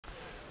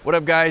What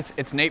up guys,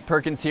 it's Nate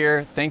Perkins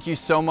here. Thank you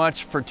so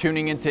much for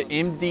tuning into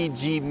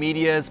MDG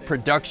Media's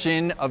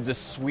production of the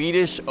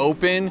Swedish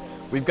Open.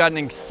 We've got an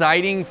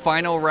exciting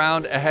final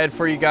round ahead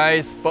for you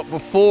guys, but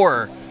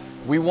before,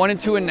 we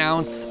wanted to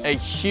announce a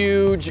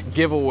huge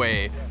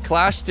giveaway.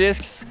 Clash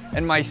Discs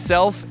and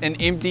myself and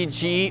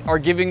MDG are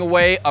giving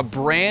away a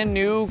brand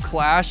new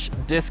Clash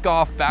Disc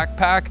Golf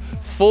backpack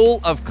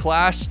full of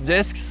Clash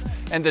discs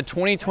and the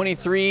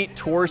 2023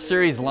 Tour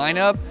Series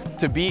lineup.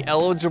 To be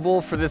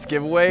eligible for this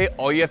giveaway,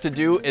 all you have to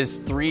do is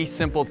 3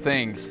 simple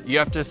things. You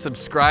have to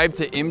subscribe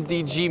to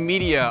MDG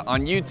Media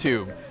on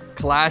YouTube,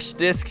 Clash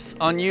Discs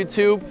on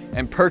YouTube,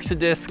 and Perks of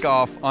Disc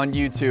Golf on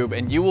YouTube,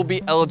 and you will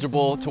be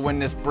eligible to win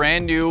this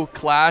brand new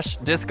Clash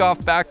Disc Golf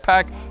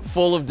backpack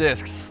full of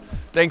discs.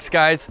 Thanks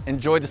guys,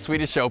 enjoy the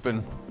Swedish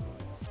Open.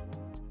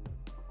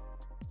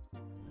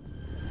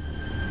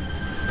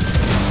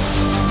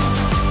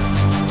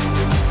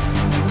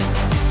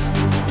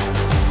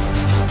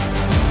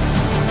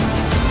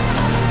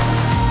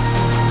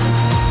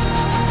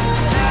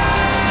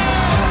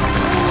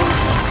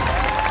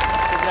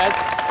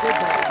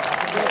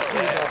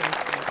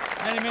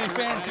 Many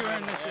fans who are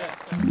in this shit.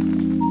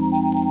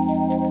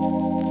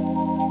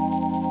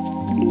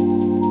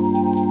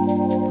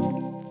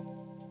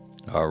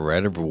 All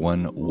right,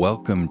 everyone,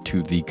 welcome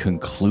to the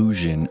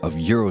conclusion of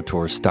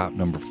EUROTOUR stop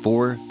number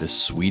 4, the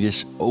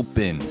Swedish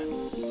Open.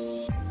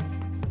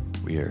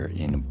 We are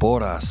in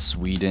Borås,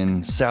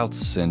 Sweden, south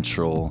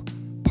central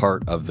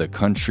part of the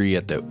country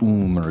at the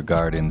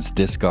Ymergårdens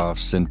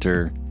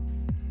Discgolfcenter.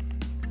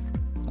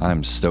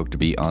 I'm stoked to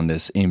be on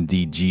this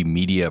MDG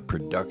Media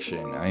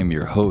production. I am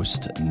your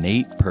host,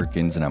 Nate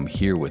Perkins, and I'm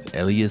here with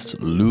Elias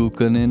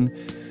Luukkonen.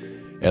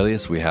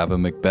 Elias, we have a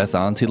McBeth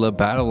Anttila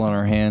battle on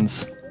our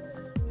hands.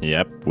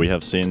 Yep, we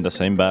have seen the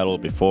same battle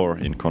before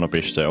in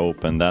KASTAPLAST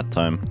Open. That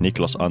time,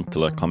 Niklas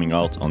Anttila coming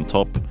out on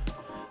top.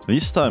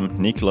 This time,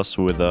 Niklas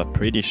with a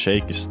pretty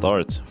shaky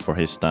start for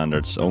his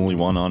standards. Only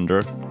 1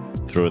 under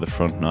through the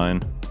front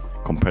 9,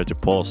 compared to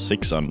Paul's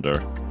 6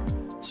 under.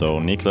 So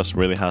Niklas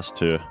really has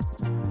to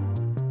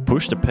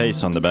push the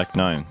pace on the back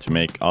 9 to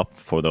make up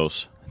for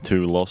those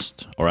 2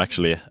 lost, or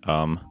actually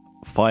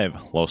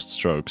 5 lost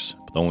strokes,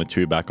 but only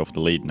 2 back of the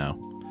lead now.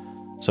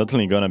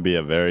 Certainly gonna be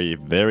a very,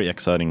 very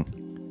exciting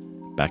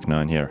back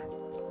 9 here.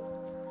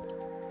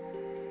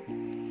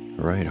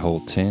 Right, hole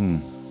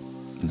 10,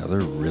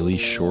 another really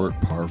short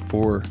par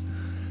 4.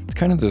 It's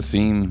kind of the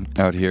theme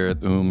out here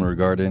at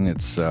Ymergården.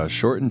 It's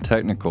short and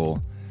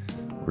technical.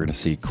 We're gonna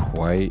see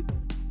quite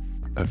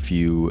a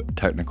few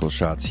technical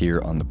shots here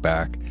on the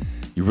back.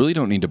 You really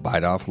don't need to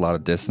bite off a lot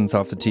of distance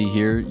off the tee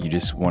here. You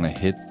just want to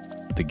hit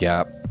the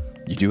gap.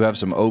 You do have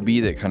some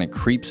OB that kind of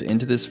creeps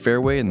into this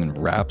fairway and then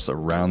wraps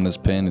around this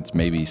pin. It's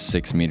maybe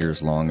 6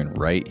 meters long and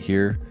right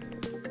here.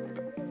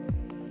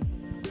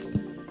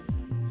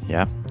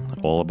 Yeah,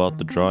 all about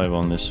the drive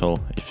on this hole.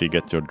 If you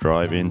get your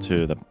drive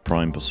into the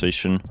prime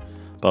position,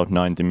 about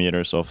 90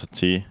 meters off the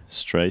tee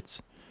straight,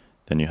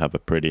 then you have a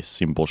pretty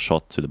simple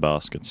shot to the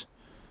basket.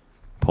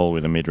 Paul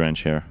with a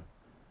mid-range here.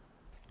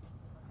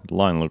 The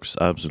line looks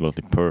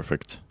absolutely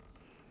perfect,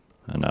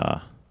 and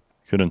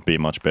couldn't be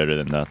much better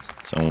than that.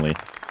 It's only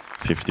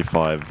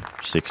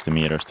 55-60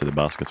 meters to the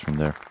basket from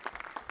there.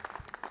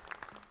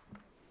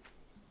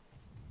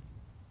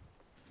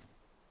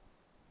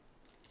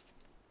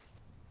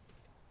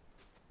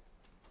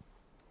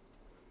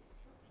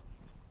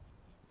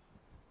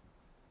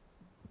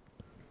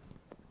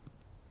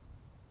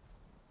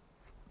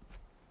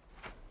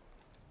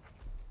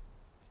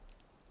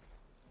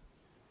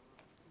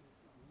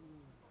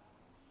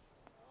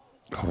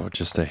 Oh,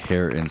 just a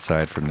hair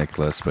inside for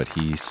Niklas, but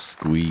he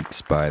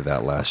squeaks by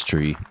that last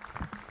tree.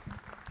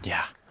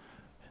 Yeah,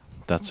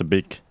 that's a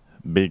big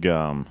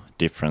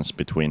difference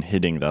between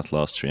hitting that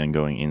last tree and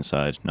going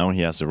inside. Now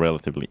he has a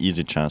relatively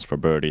easy chance for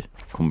birdie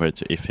compared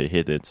to if he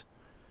hit it.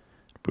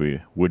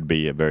 It would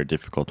be a very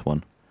difficult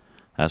one.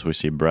 As we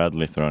see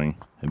Bradley throwing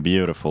a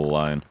beautiful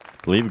line.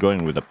 I believe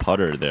going with a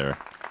putter there.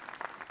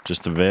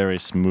 Just a very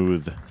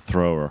smooth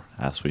thrower,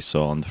 as we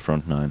saw on the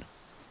front 9.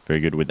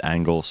 Very good with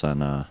angles,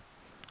 and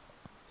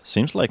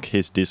seems like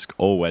his disc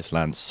always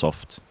lands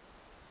soft.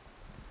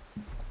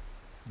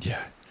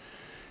 Yeah,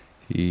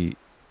 he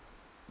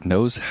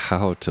knows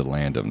how to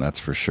land them, that's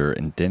for sure.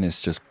 And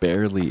Dennis just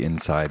barely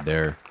inside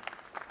there.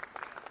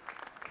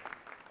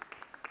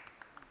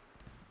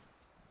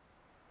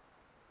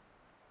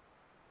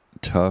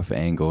 Tough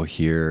angle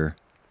here.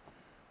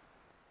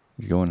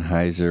 He's going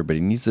hyzer, but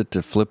he needs it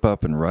to flip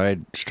up and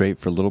ride straight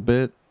for a little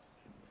bit.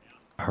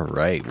 All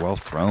right, well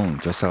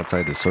thrown, just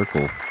outside the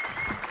circle.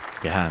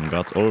 Yeah, and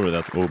got over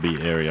that OB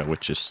area,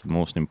 which is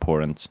most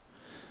important.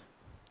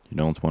 You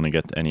don't want to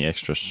get any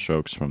extra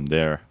strokes from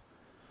there,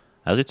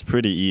 as it's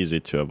pretty easy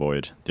to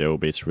avoid. The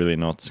OB is really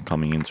not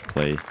coming into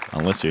play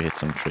unless you hit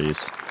some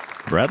trees.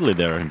 Bradley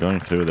there going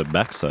through the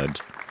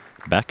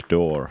back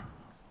door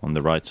on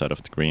the right side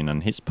of the green,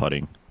 and he's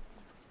putting.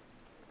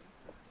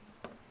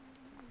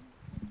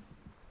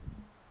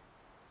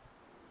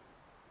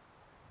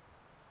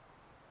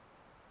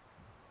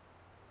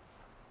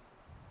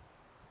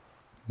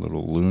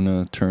 Little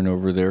Luna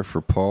turnover there for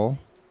Paul.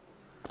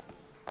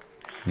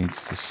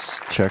 Needs to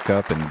check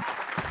up and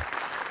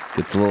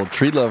gets a little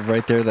tree love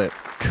right there that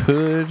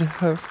could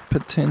have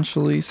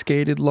potentially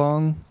skated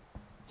long.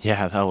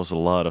 Yeah, that was a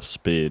lot of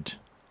speed.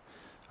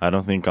 I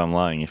don't think I'm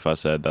lying if I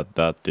said that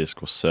that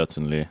disc was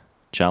certainly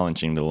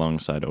challenging the long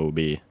side OB.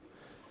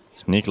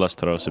 So Niklas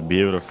throws a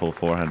beautiful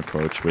forehand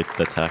approach with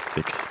the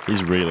tactic.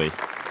 He's really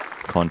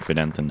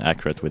confident and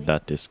accurate with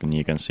that disc, and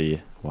you can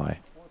see why.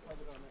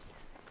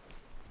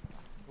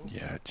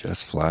 Yeah, it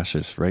just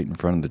flashes right in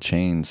front of the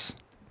chains.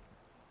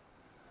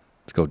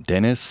 Let's go,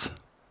 Dennis.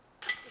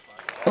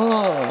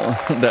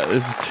 Oh, that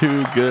is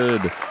too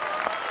good.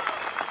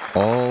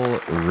 All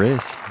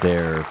wrist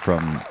there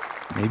from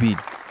maybe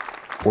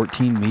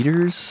 14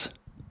 meters.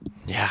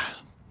 Yeah,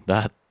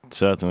 that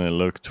certainly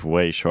looked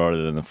way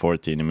shorter than the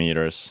 14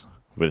 meters.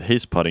 With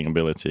his putting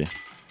ability,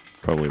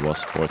 probably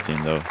was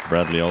 14 though.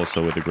 Bradley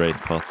also with a great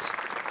putt.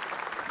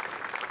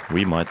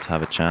 We might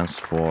have a chance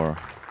for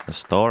a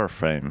star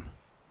frame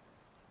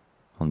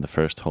on the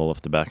first hole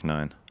of the back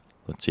nine.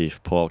 Let's see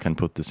if Paul can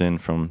put this in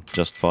from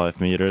just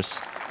 5 meters.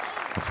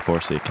 Of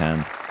course he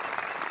can.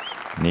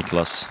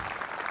 Niklas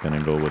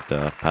gonna go with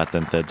the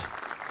patented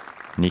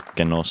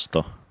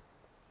Nikke-nosto.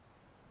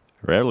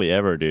 Rarely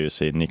ever do you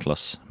see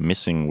Niklas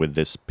missing with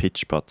this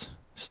pitch putt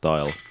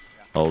style,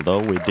 although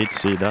we did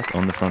see that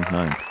on the front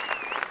nine.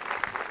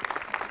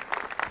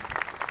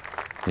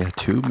 Yeah,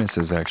 2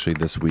 misses actually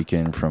this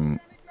weekend from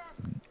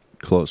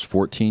close.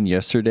 14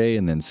 yesterday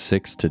and then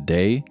 6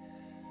 today.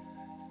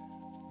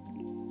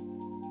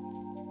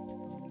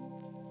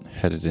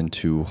 Headed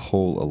into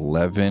hole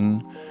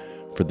 11.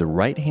 For the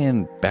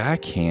right-hand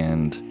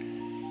backhand,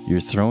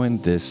 you're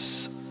throwing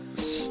this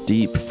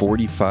steep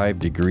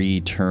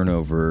 45-degree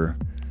turnover.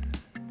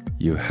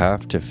 You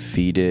have to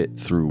feed it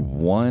through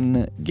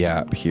one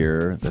gap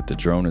here that the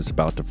drone is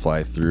about to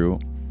fly through.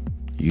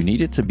 You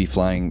need it to be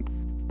flying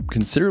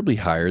considerably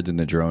higher than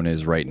the drone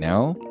is right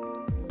now.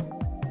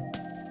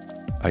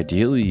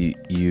 Ideally,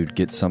 you'd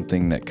get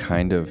something that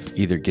kind of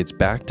either gets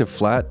back to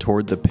flat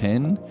toward the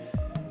pin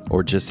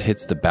or just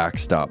hits the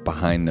backstop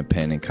behind the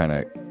pin and kind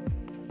of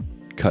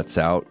cuts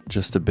out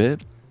just a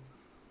bit.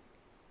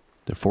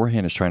 The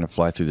forehand is trying to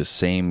fly through the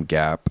same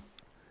gap.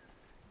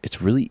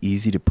 It's really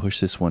easy to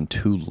push this one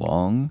too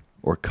long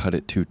or cut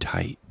it too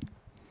tight.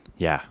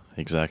 Yeah,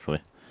 exactly.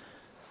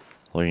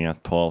 Looking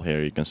at Paul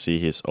here, you can see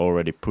he's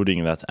already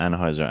putting that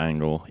Anheuser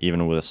angle,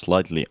 even with a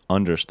slightly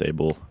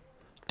understable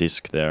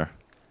disc there.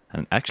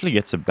 And actually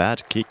gets a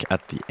bad kick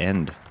at the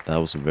end. That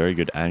was a very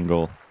good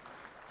angle.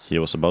 He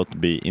was about to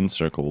be in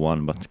circle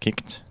 1, but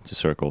kicked to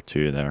circle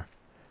 2 there.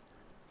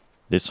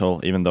 This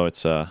hole, even though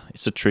it's a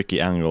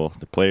tricky angle,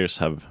 the players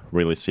have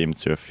really seemed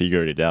to have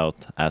figured it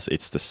out, as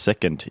it's the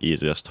second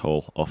easiest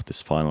hole of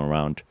this final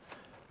round,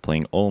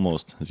 playing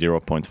almost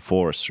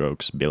 0.4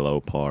 strokes below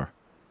par.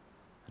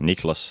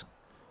 Niklas,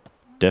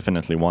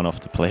 definitely one of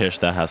the players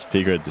that has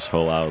figured this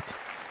hole out.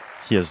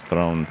 He has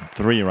thrown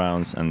 3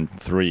 rounds and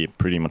 3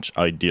 pretty much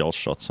ideal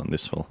shots on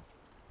this hole.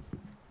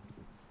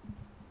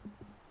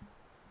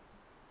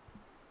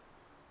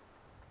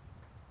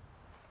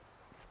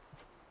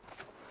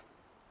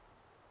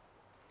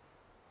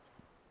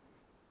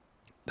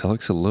 That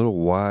looks a little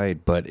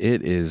wide, but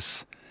it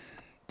is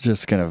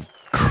just going to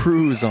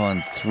cruise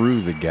on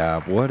through the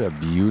gap. What a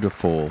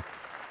beautiful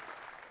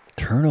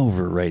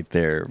turnover right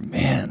there,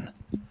 man.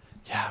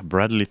 Yeah,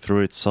 Bradley threw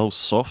it so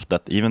soft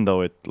that even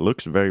though it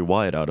looks very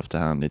wide out of the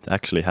hand, it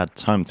actually had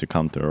time to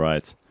come to the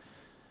right.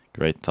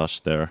 Great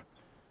touch there.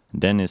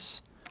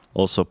 Dennis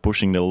also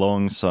pushing the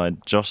long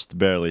side just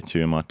barely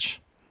too much.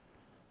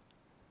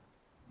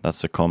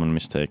 That's a common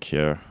mistake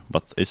here,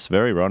 but it's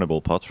very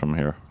runnable putt from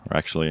here. Or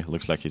actually,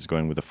 looks like he's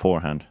going with a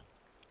forehand.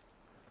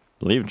 I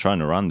believe trying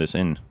to run this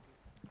in.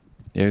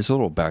 Yeah, there's a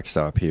little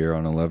backstop here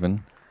on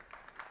 11.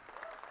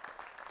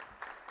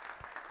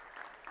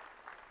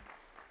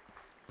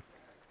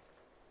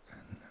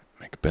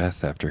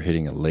 McBeth, after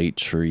hitting a late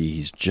tree,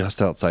 he's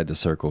just outside the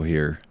circle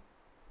here.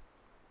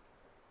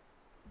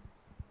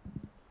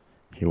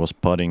 He was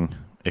putting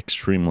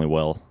extremely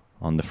well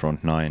on the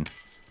front nine.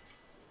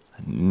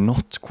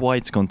 Not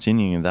quite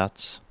continuing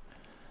that.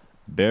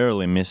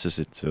 Barely misses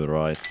it to the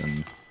right,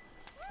 and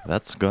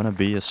that's gonna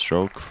be a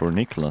stroke for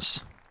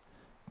Niklas.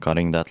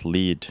 Cutting that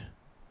lead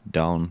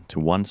down to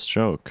 1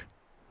 stroke.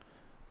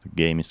 The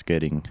game is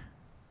getting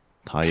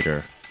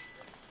tighter.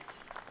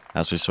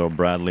 As we saw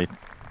Bradley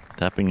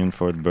tapping in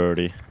for the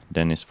birdie,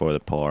 Dennis for the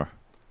par.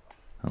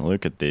 And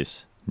look at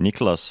this.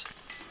 Niklas,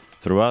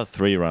 throughout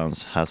 3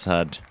 rounds, has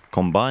had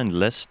combined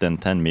less than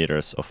 10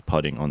 meters of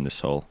putting on this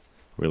hole.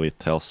 Really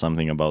tells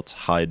something about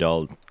how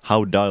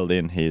dialed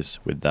in he is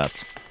with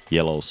that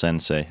yellow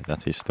sensei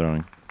that he's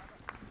throwing.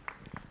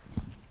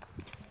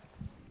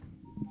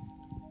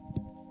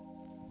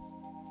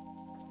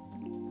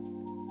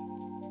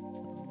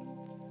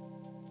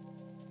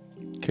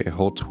 Okay,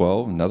 hole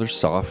 12, another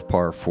soft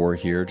par 4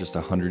 here, just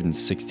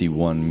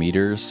 161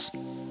 meters.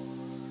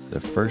 The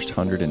first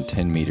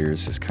 110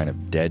 meters is kind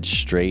of dead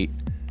straight.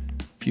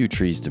 Few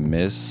trees to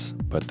miss.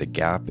 but the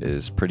gap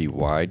is pretty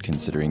wide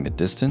considering the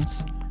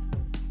distance.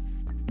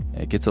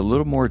 It gets a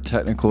little more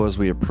technical as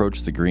we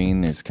approach the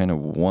green. There's kind of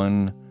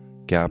one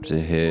gap to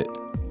hit,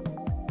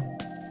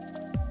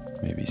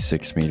 maybe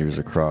 6 meters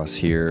across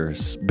here.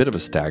 It's a bit of a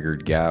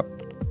staggered gap,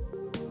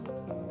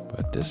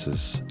 but this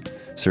is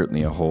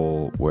certainly a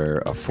hole where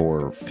a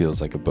 4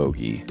 feels like a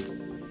bogey.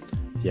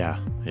 Yeah,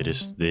 it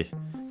is the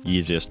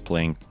easiest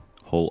playing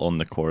hole on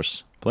the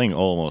course, playing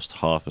almost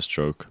half a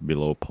stroke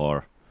below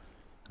par.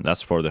 And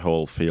that's for the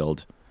whole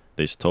field.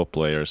 These top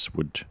players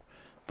would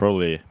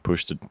probably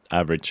push the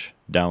average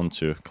down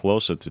to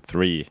closer to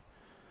 3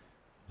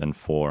 than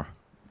 4.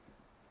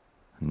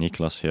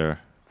 Niklas here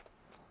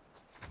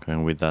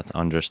going with that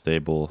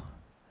understable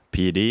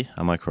PD,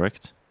 am I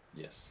correct?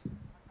 Yes.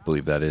 I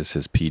believe that is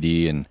his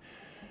PD, and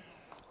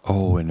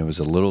oh, and it was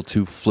a little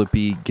too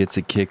flippy, gets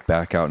a kick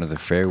back out into the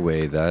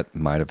fairway. That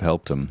might have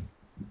helped him.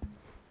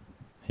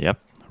 Yep,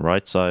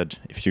 right side.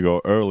 If you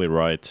go early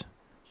right,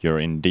 you're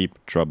in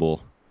deep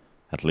trouble,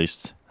 at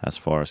least as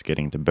far as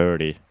getting the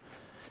birdie.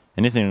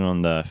 Anything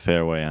on the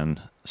fairway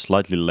and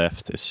slightly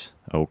left is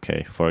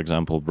okay. For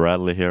example,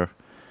 Bradley here,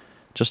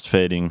 just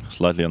fading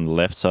slightly on the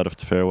left side of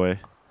the fairway.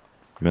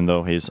 Even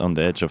though he's on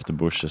the edge of the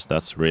bushes,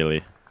 that's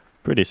really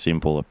pretty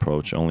simple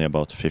approach, only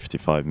about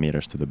 55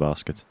 meters to the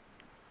basket.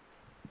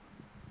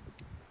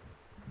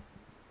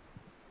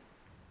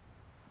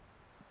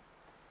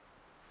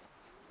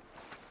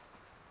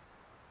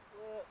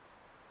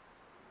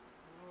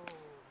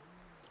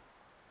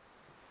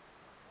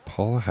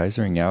 Paul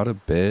Heisering out a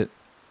bit.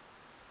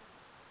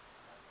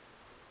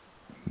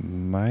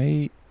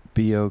 Might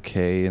be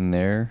okay in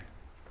there,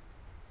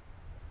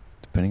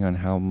 depending on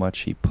how much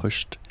he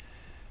pushed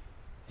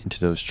into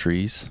those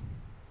trees.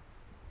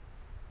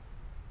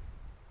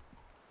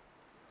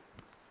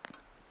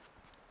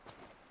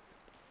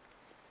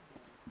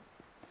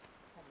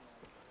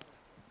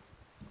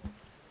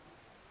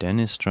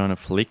 Dennis trying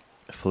to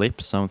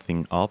flip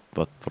something up,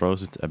 but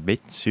throws it a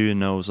bit too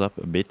nose up,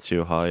 a bit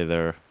too high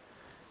there,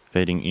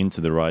 fading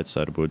into the right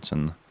side woods,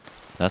 and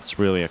that's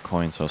really a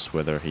coin toss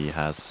whether he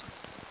has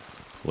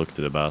looked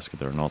to the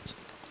basket or not.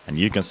 And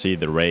you can see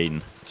the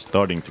rain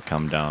starting to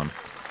come down.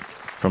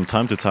 From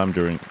time to time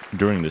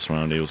during this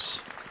round it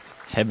was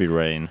heavy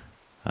rain,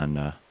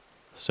 and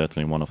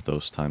certainly one of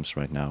those times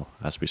right now,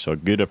 as we saw a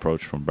good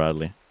approach from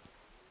Bradley.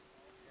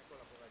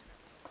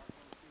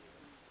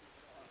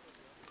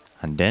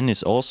 And Den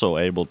is also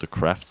able to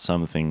craft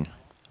something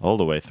all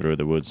the way through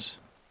the woods.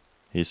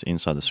 He's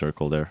inside the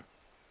circle there.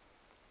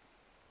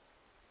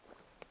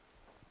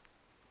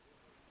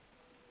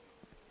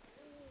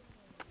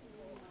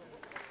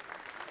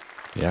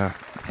 Yeah,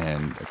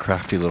 and a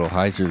crafty little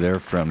hyzer there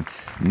from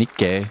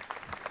Nikke.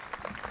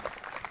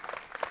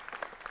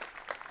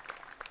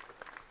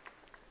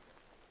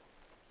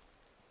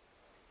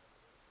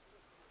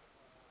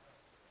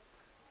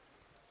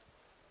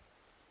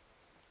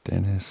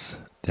 Dennis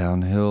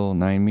downhill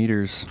 9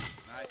 meters.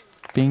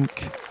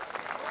 Bink.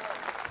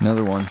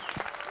 Another one.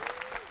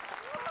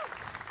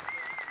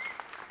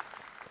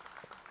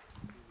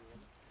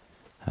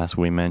 As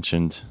we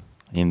mentioned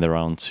in the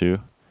round 2,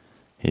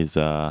 his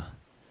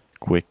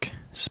quick,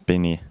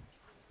 spinny,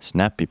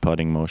 snappy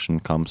putting motion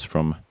comes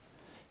from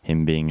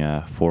him being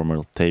a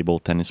former table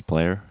tennis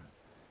player,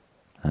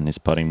 and his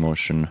putting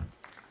motion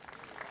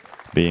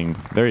being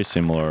very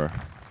similar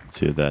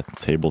to that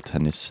table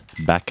tennis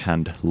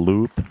backhand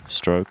loop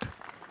stroke.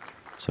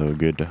 So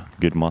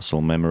good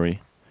muscle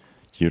memory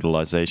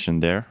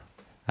utilization there.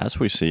 As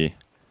we see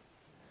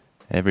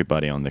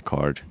everybody on the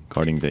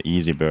carding the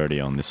easy birdie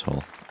on this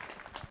hole.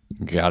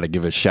 Gotta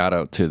give a shout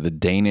out to the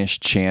Danish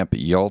champ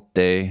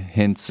Hjalte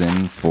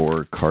Hensen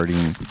for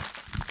carding.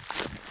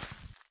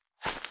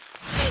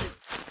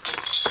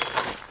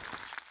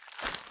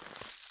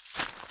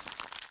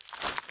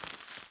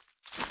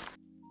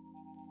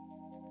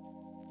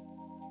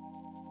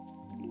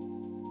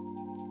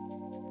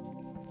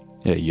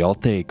 Yeah,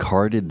 Hjalte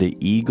carded the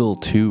Eagle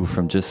 2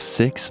 from just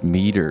 6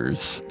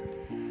 meters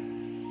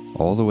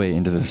all the way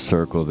into the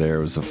circle there.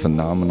 It was a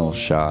phenomenal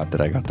shot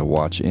that I got to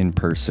watch in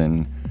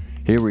person.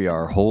 Here we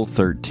are, hole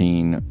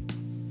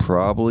 13,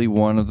 probably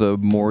one of the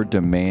more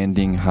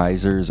demanding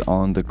hyzers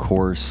on the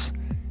course.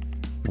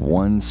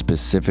 One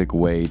specific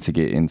way to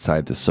get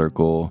inside the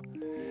circle.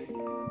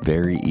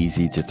 Very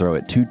easy to throw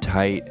it too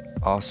tight.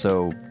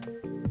 Also,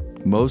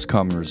 most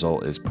common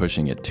result is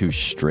pushing it too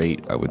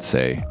straight, I would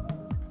say.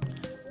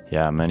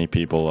 Yeah, many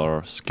people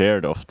are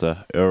scared of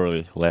the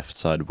early left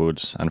side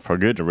woods, and for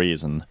good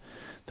reason.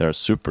 They're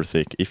super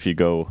thick. If you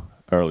go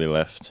early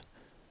left,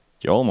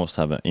 you almost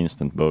have an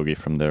instant bogey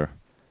from there.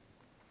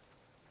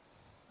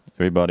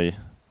 Everybody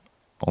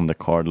on the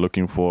card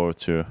looking forward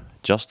to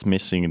just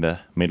missing the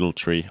middle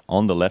tree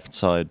on the left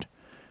side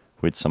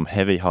with some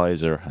heavy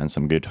hyzer and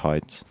some good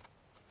height.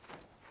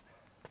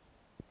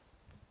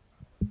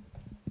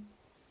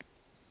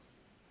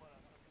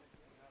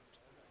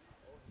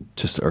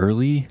 Just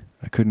early?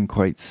 I couldn't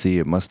quite see.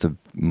 It must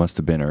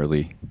have been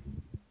early.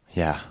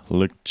 Yeah,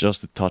 look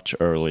just a touch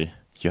early.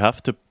 You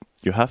have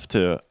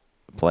to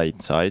play it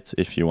tight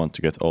if you want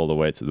to get all the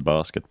way to the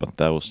basket, but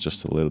that was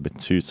just a little bit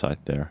too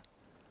tight there.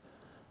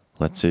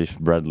 Let's see if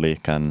Bradley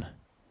can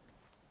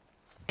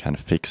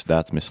fix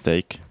that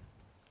mistake.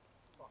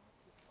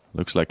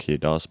 Looks like he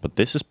does, but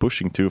this is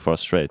pushing too far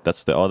straight.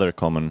 That's the other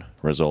common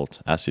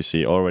result. As you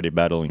see, already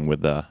battling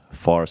with the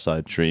far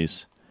side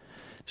trees.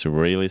 It's a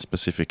really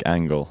specific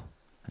angle,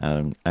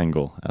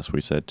 as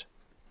we said.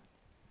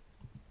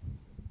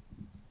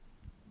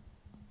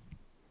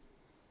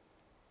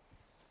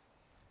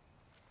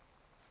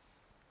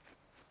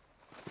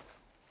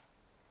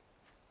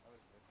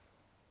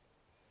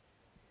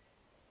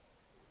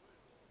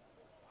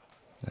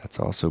 That's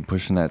also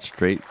pushing that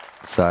straight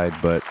side,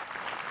 but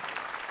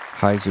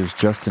Heiser's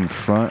just in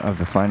front of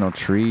the final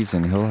trees,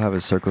 and he'll have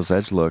a circle's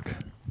edge look.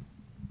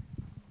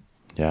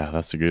 Yeah,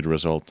 that's a good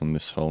result on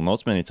this hole.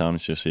 Not many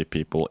times you see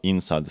people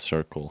inside the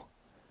circle.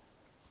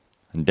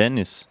 And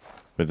Dennis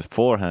with the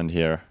forehand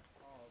here.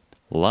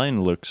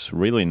 Line looks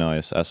really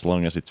nice as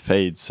long as it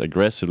fades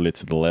aggressively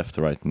to the left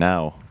right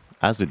now.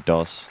 As it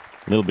does.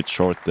 A little bit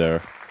short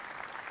there.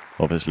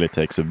 Obviously it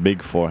takes a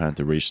big forehand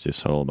to reach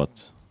this hole,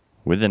 but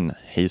within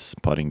his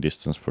putting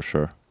distance for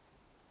sure.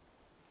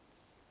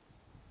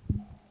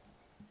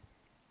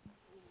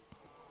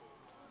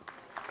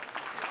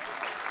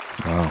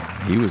 Wow,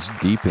 he was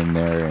deep in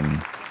there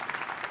and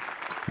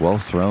well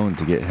thrown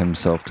to get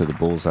himself to the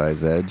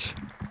bullseye's edge.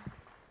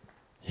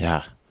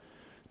 Yeah,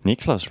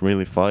 Niklas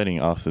really fighting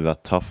after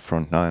that tough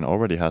front nine.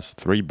 Already has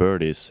 3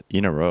 birdies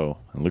in a row.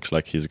 And looks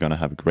like he's gonna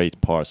have a great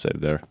par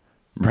save there.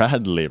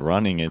 Bradley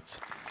running it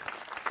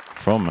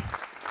from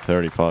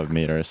 35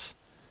 meters.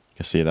 You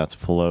can see that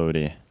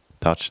floaty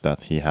touch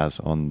that he has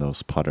on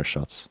those putter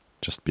shots.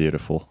 Just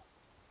beautiful.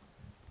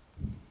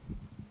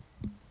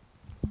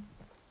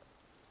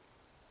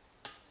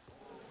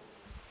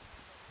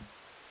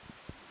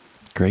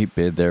 Great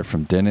bid there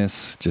from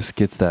Dennis. Just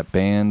gets that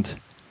band.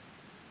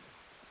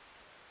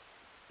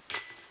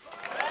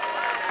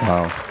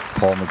 Wow.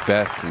 Paul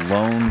McBeth,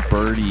 lone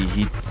birdie.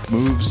 He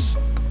moves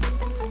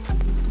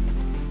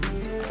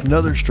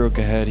another stroke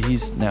ahead.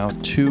 He's now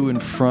 2 in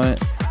front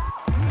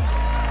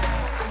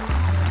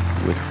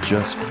with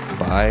just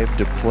 5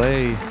 to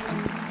play.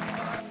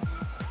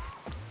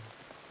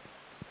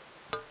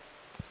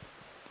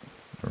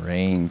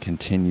 Rain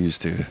continues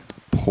to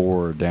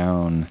pour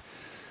down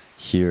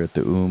here at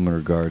the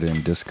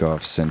Ymergårdens Disc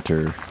Golf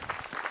Center.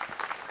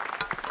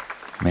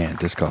 Man,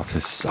 disc golf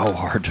is so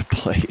hard to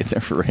play in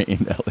the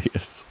rain,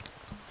 Elias.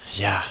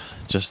 Yeah,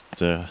 just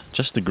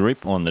the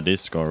grip on the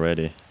disc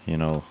already, you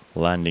know,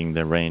 landing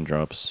the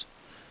raindrops.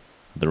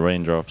 The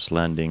raindrops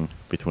landing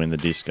between the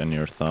disc and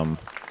your thumb.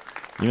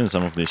 Even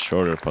some of these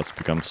shorter putts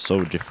become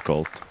so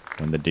difficult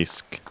when the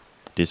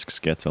discs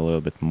get a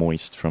little bit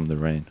moist from the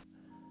rain.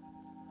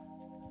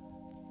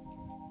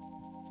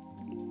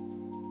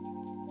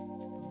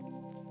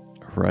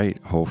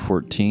 Right, hole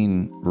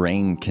 14,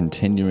 rain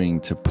continuing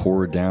to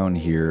pour down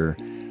here.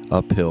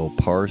 Uphill,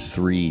 par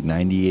 3,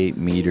 98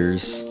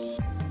 meters.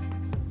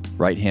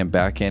 Right hand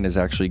backhand is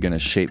actually going to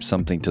shape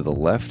something to the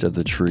left of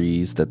the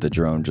trees that the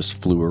drone just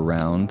flew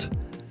around.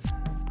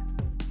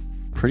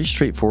 Pretty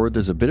straightforward.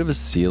 There's a bit of a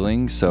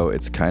ceiling, so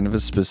it's kind of a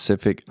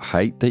specific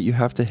height that you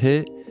have to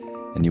hit.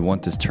 And you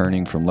want this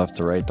turning from left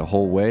to right the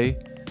whole way.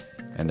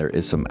 And there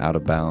is some out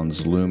of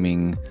bounds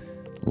looming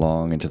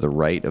long and to the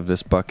right of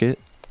this bucket.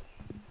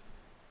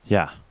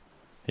 Yeah,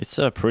 it's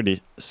a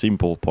pretty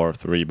simple par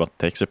 3, but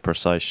takes a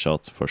precise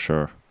shot for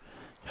sure.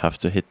 You have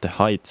to hit the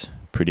height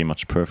pretty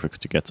much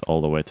perfect to get all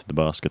the way to the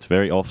basket.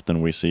 Very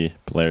often we see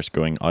players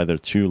going either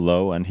too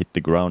low and hit the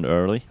ground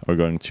early, or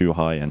going too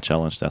high and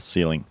challenge that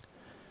ceiling.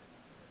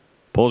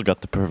 Paul's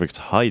got the perfect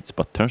height,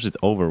 but turns it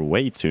over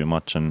way too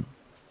much, and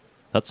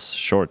that's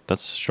short.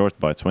 That's short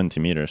by 20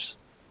 meters.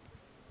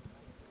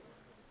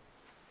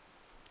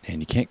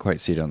 And you can't quite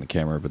see it on the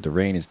camera, but the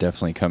rain is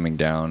definitely coming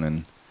down,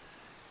 and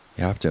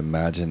you have to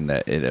imagine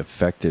that it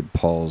affected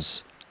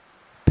Paul's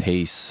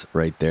pace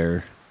right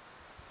there.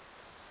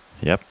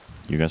 Yep,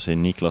 you can see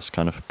Niklas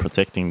kind of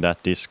protecting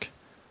that disc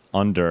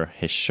under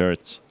his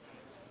shirt.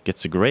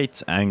 Gets a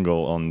great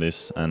angle on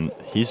this, and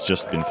he's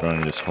just been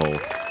throwing this hole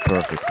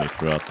perfectly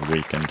throughout the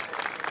weekend.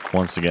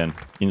 Once again,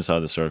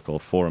 inside the circle,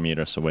 4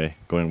 meters away,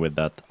 going with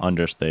that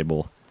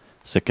understable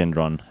second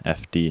run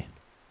FD.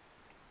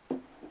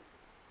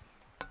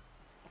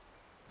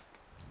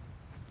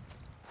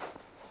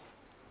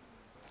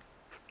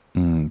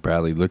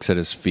 Bradley looks at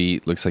his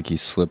feet. Looks like he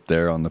slipped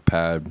there on the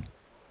pad.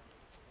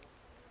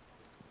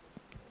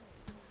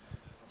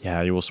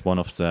 Yeah, it was one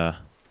of the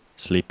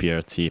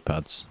sleepier tee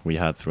pads we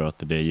had throughout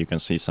the day. You can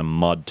see some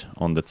mud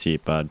on the tee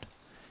pad.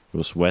 It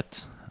was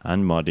wet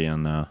and muddy,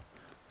 and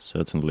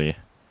certainly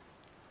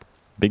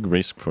big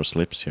risk for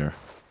slips here.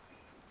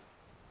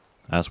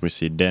 As we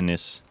see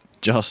Dennis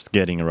just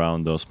getting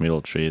around those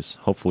middle trees,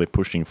 hopefully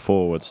pushing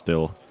forward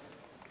still,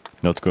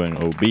 not going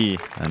OB,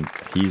 and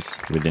he's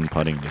within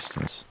putting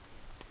distance.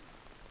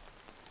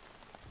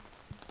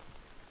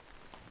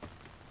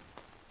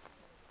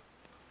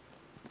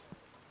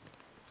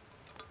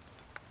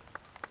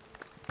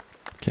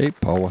 Okay,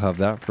 Paul will have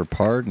that for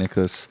par.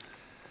 Niklas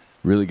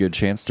Really good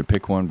chance to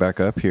pick one back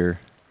up here.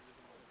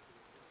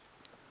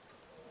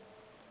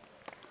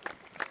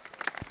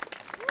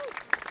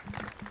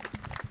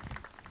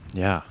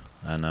 Yeah,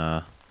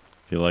 and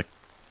feel like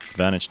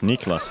advantage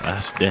Niklas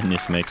as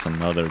Dennis makes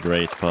another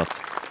great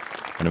putt.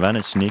 An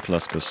advantage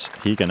Niklas because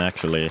he can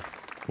actually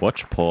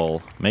watch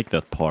Paul make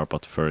that par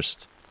putt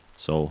first.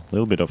 So a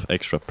little bit of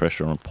extra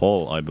pressure on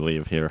Paul, I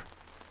believe, here.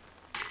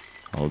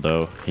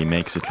 Although he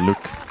makes it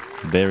look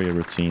very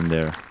routine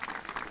there.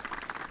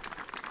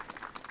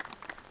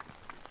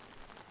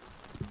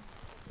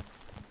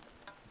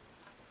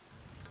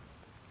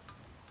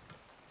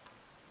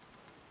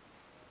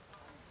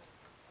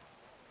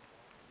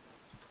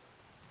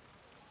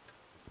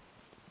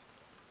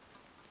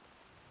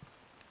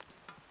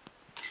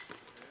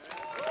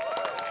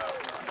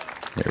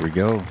 There we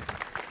go.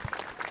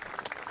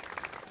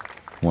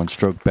 One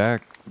stroke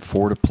back,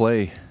 4 to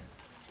play.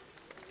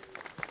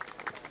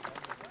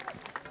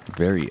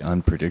 Very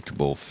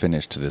unpredictable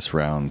finish to this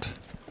round.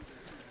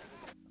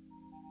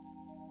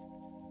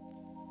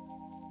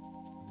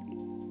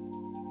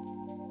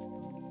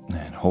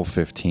 And hole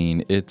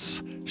 15,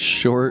 it's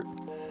short,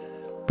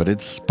 but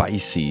it's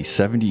spicy.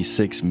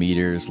 76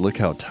 meters. Look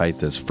how tight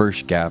this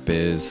first gap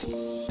is.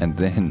 And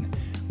then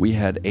we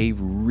had a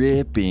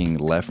ripping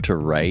left to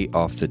right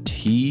off the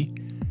tee.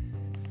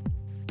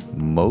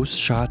 Most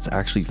shots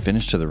actually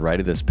finish to the right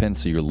of this pin,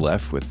 so you're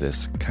left with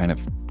this kind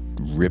of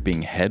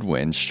ripping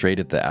headwind straight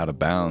at the out of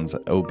bounds.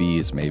 OB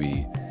is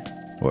maybe,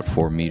 what,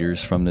 4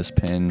 meters from this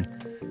pin.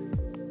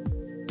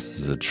 This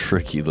is a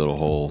tricky little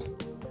hole.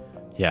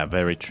 Yeah,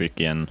 very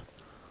tricky, and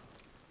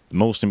the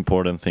most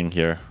important thing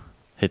here,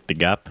 hit the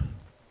gap.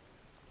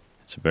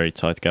 It's a very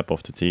tight gap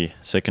off the tee.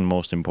 Second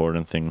most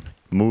important thing,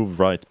 move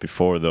right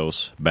before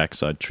those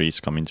backside trees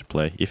come into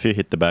play. If you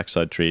hit the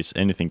backside trees,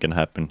 anything can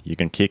happen. You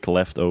can kick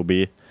left OB,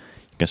 you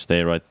can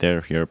stay right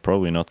there. You're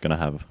probably not going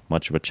to have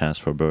much of a chance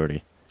for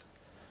birdie.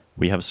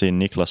 We have seen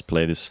Niklas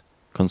play this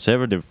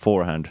conservative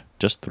forehand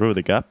just through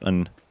the gap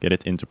and get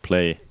it into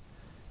play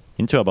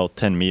into about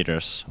 10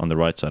 meters on the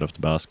right side of the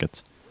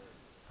basket.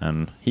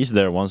 And he's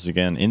there once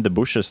again in the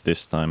bushes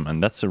this time,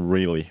 and that's a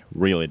really,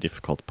 really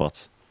difficult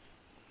putt.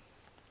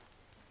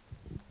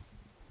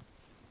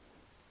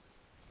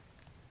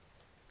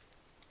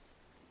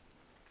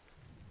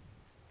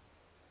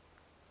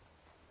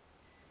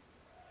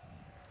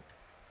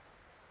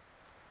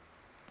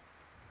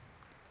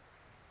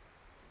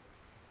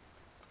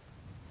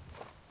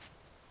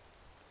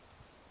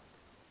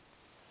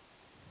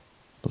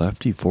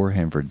 Lefty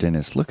forehand for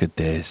Dennis. Look at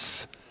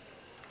this.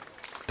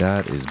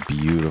 That is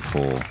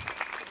beautiful.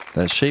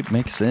 That shape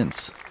makes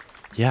sense.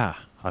 Yeah,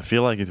 I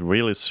feel like it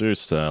really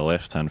suits the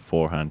left-hand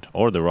forehand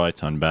or the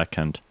right-hand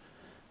backhand.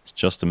 It's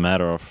just a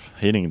matter of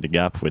hitting the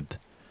gap with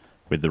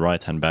the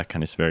right-hand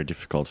backhand is very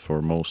difficult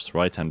for most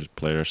right-handed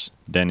players.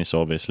 Dennis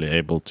obviously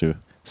able to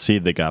see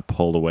the gap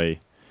all the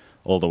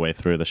way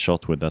through the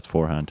shot with that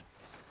forehand.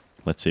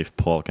 Let's see if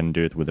Paul can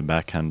do it with the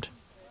backhand.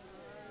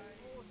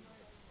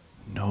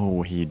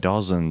 No, he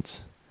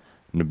doesn't.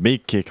 And the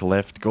big kick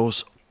left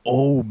goes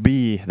OB.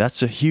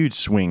 That's a huge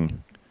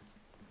swing.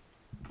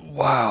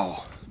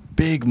 Wow.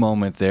 Big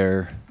moment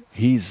there.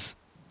 He's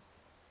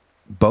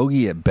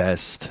bogey at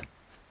best.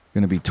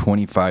 Going to be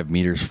 25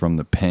 meters from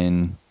the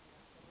pin.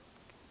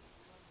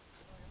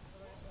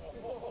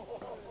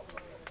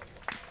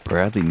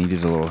 Bradley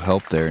needed a little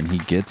help there, and he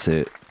gets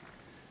it.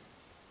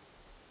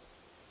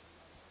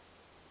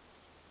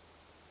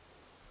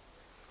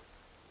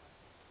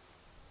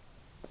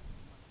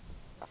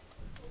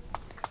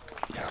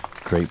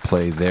 Great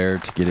play there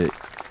to get it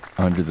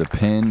under the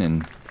pin,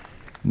 and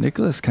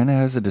Niklas kind of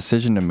has a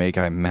decision to make.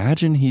 I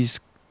imagine he's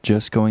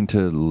just going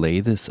to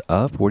lay this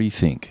up. What do you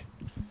think?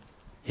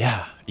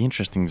 Yeah,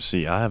 interesting to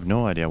see. I have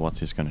no idea what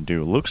he's going to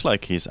do. Looks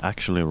like he's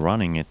actually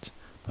running it,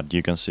 but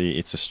you can see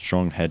it's a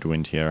strong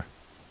headwind here.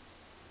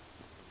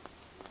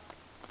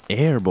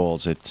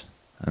 Airballs it,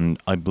 and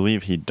I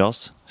believe he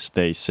does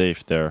stay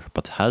safe there,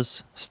 but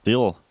has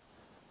still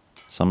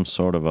some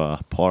sort of a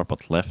par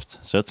putt left.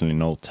 Certainly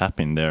no tap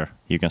in there.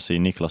 You can see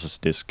Niklas's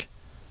disc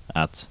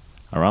at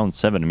around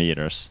 7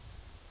 meters.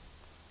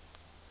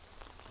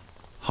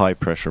 High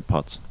pressure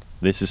putt.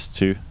 This is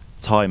to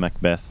tie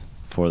McBeth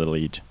for the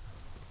lead.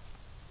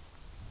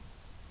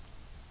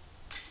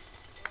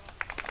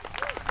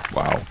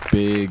 Wow,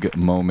 big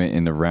moment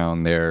in the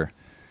round there.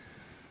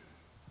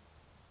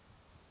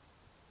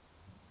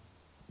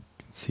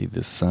 You can see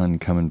the sun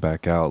coming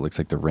back out. Looks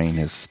like the rain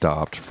has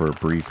stopped for a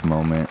brief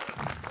moment.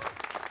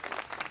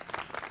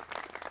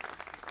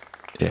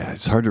 Yeah,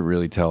 it's hard to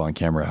really tell on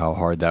camera how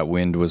hard that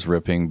wind was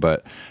ripping,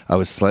 but I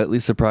was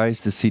slightly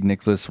surprised to see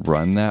Niklas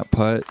run that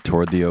putt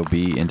toward the OB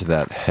into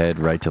that head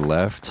right to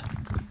left.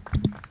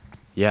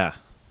 Yeah,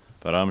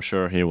 but I'm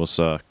sure he was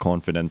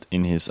confident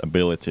in his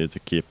ability to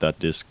keep that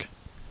disc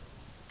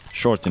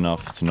short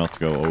enough to not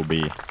go OB.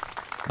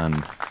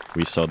 And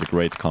we saw the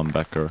great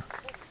comebacker.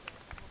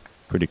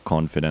 Pretty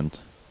confident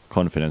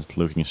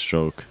looking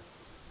stroke.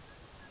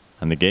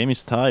 And the game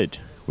is tied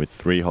with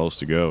 3 holes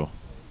to go.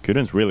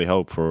 Couldn't really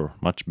hope for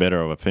much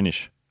better of a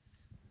finish.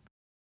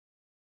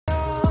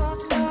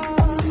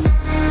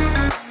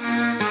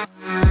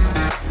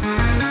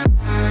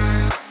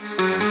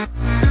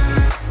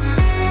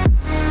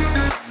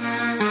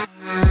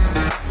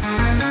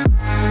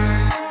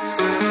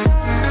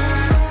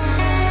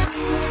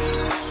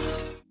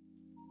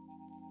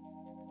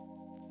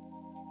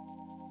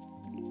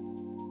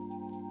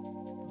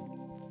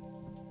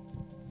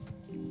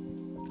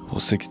 Hole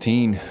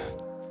 16.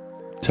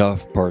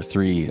 Tough par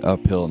 3,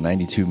 uphill,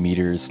 92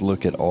 meters.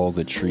 Look at all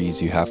the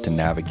trees you have to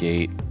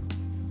navigate.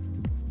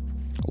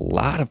 A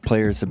lot of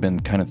players have been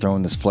kind of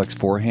throwing this flex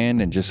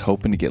forehand and just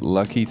hoping to get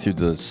lucky through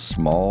the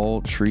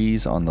small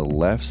trees on the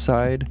left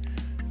side.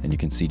 And you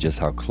can see just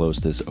how close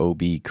this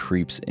OB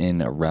creeps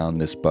in around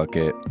this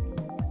bucket.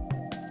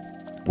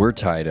 We're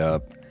tied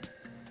up.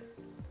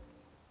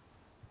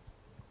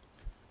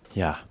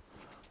 Yeah,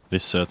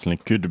 this certainly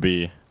could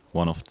be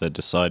one of the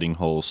deciding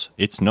holes.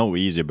 It's no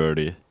easy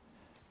birdie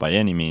by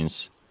any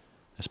means,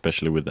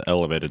 especially with the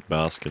elevated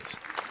basket.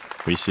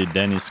 We see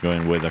Dennis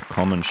going with a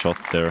common shot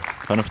there,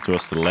 kind of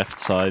towards the left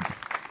side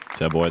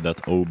to avoid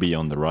that OB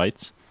on the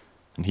right.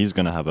 And he's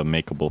gonna have a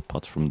makeable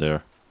putt from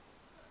there.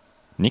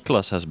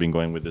 Niklas has been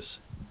going with this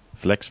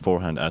flex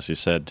forehand, as you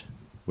said,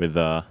 with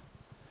a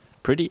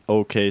pretty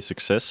okay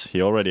success.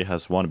 He already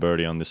has one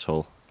birdie on this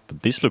hole.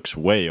 But this looks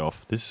way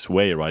off. This is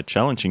way right,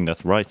 challenging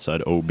that right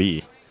side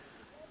OB.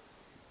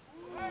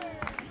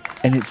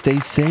 And it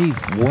stays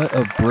safe. What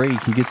a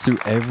break. He gets through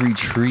every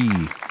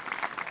tree.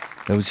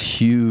 That was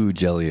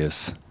huge,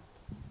 Elias.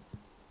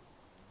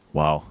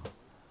 Wow.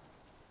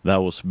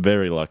 That was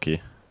very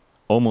lucky.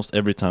 Almost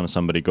every time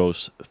somebody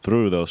goes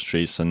through those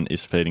trees and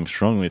is fading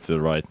strongly to the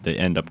right, they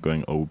end up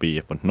going OB,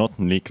 but not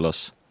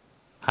Niklas.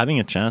 Having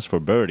a chance for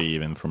birdie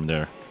even from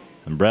there.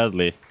 And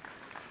Bradley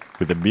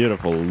with a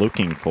beautiful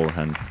looking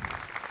forehand,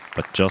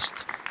 but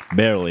just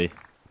barely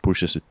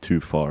pushes it too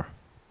far.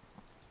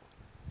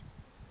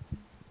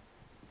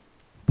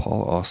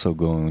 Paul also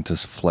going with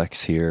this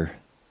flex here.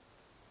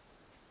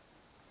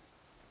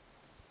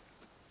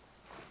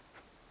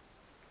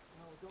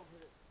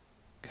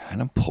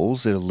 Kind of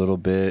pulls it a little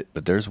bit,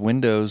 but there's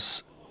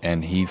windows,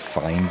 and he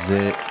finds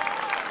it.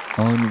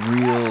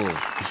 Unreal.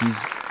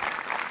 He's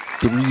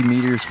 3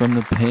 meters from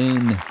the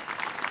pin.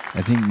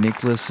 I think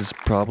Niklas is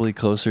probably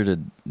closer to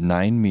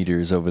 9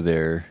 meters over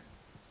there.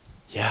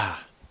 Yeah,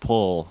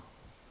 Paul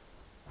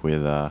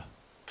with a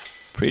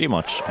pretty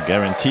much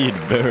guaranteed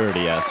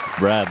birdie as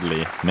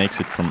Bradley makes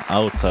it from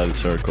outside the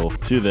circle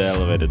to the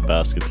elevated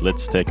basket.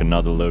 Let's take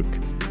another look.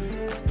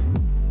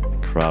 The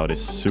crowd is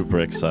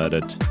super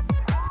excited.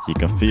 You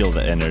can feel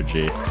the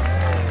energy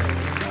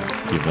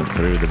even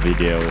through the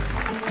video.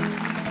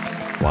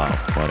 Wow,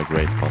 what a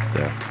great putt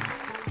there.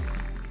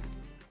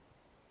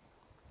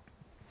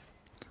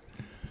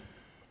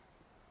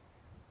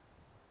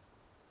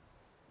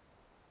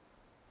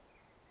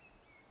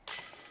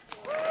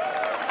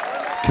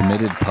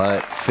 Committed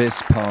putt,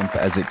 fist pump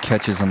as it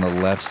catches on the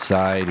left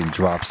side and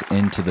drops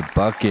into the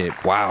bucket.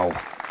 Wow.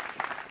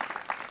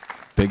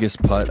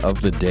 Biggest putt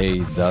of the day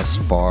thus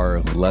far.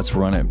 Let's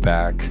run it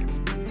back.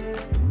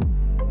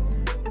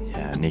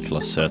 Yeah,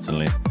 Niklas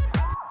certainly.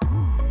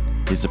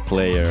 He's a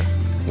player,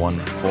 one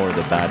for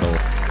the battle.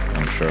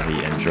 I'm sure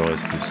he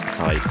enjoys this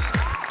tight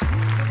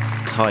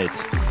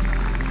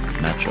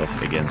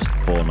match-off against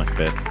Paul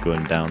McBeth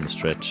going down the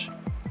stretch.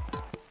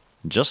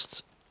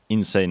 Just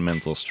insane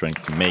mental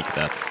strength to make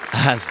that,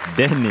 as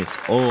Dennis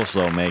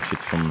also makes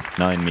it from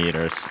 9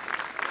 meters.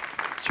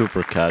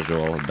 Super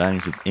casual,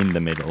 bangs it in the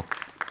middle.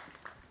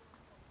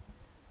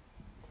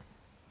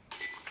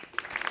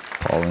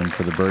 Paul in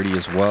for the birdie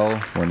as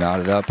well. We're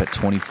knotted up at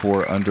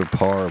 24 under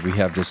par. We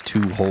have just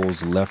 2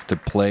 holes left to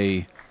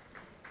play.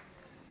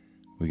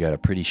 We got a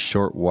pretty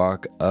short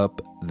walk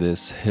up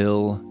this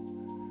hill.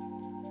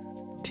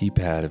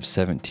 Tee-pad of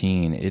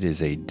 17. It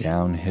is a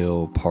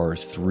downhill par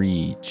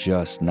 3,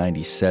 just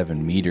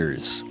 97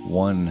 meters.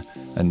 One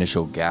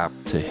initial gap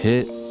to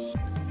hit.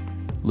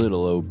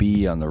 Little OB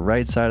on the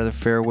right side of the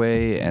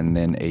fairway, and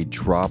then a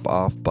drop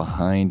off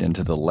behind and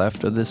to the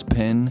left of this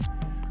pin.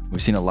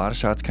 We've seen a lot of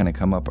shots kind of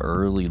come up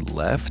early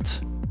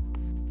left.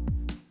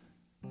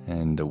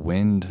 And the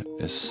wind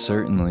is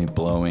certainly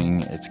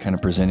blowing. It's kind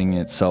of presenting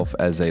itself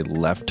as a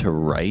left to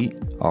right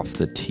off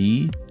the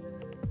tee,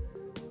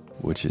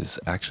 which is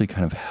actually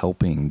kind of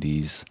helping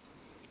these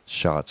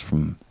shots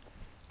from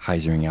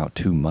hyzering out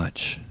too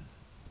much.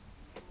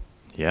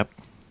 Yep.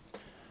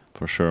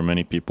 For sure,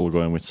 many people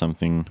going with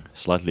something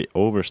slightly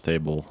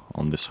overstable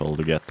on this hole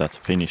to get that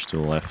finish to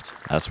the left.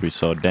 As we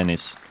saw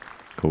Dennis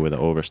go with an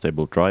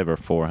overstable driver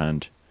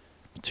forehand.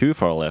 Too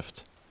far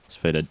left. It's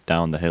faded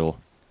down the hill.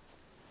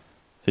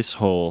 This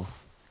hole,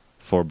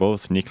 for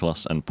both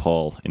Niklas and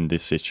Paul in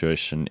this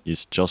situation,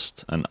 is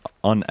just an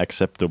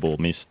unacceptable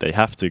miss. They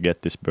have to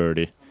get this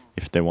birdie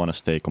if they want to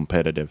stay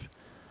competitive.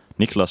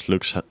 Niklas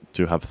looks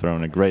to have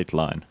thrown a great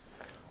line,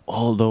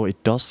 although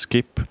it does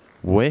skip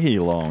way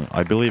long.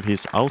 I believe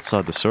he's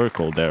outside the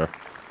circle there.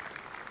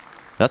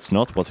 That's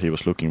not what he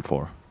was looking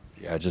for.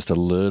 Yeah, just a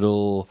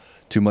little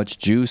too much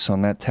juice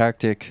on that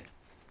tactic.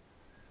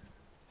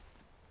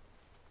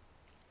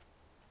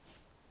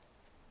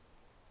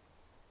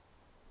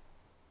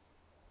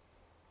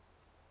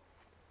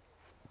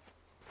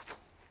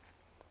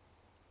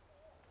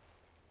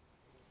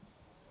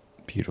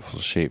 Beautiful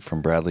shape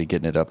from Bradley,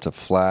 getting it up to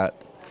flat.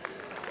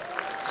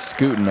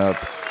 Scooting up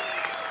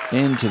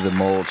into the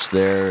mulch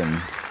there,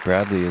 and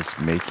Bradley is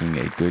making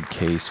a good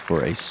case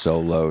for a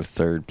solo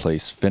third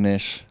place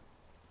finish.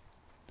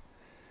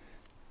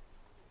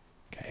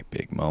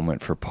 Big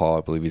moment for Paul.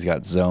 I believe he's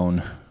got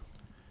zone.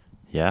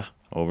 Yeah,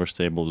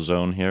 overstable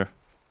zone here.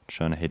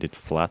 Trying to hit it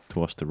flat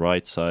towards the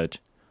right side.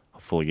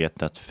 Hopefully get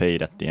that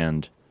fade at the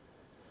end.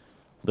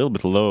 A little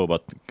bit low,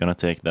 but gonna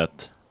take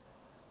that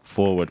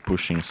forward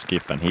pushing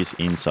skip, and he's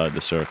inside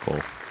the circle.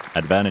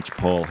 Advantage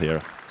Paul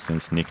here,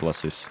 since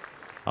Niklas is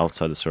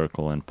outside the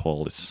circle and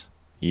Paul is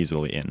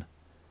easily in.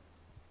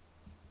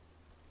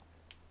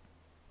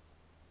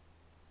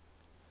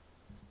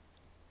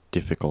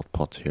 Difficult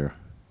putt here.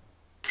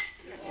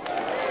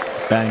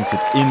 Bangs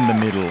it in the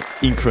middle.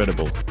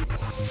 Incredible.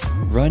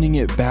 Running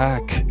it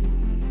back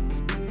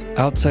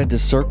outside the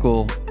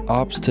circle,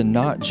 opts to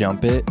not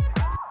jump it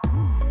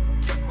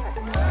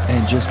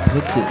and just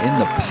puts it in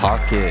the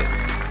pocket.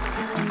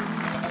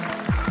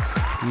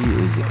 He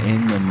is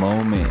in the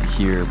moment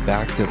here,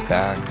 back to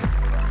back,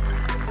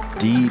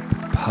 deep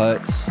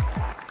putts,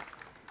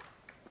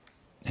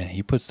 and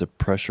he puts the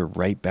pressure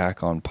right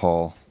back on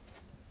Paul.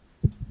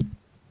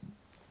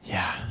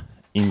 Yeah,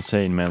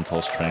 insane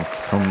mental strength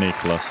from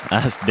Niklas,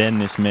 as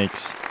Dennis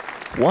makes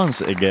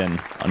once again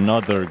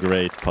another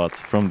great putt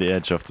from the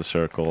edge of the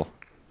circle.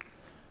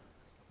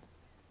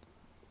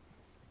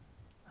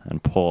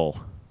 And Paul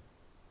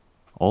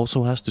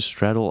also has to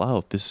straddle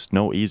out. This is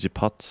no easy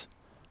putt.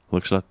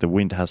 Looks like the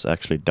wind has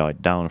actually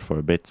died down for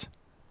a bit.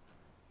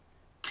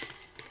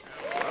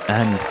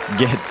 And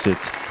gets it,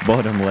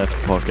 bottom left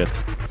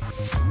pocket.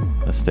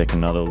 Let's take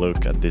another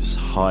look at this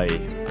high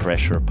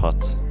pressure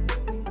putt.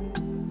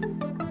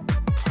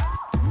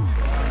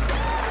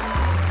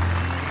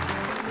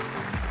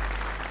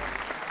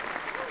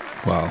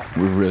 Wow,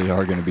 we really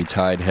are going to be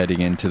tied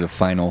heading into the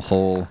final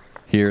hole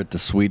here at the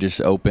Swedish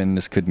Open.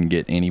 This couldn't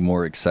get any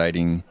more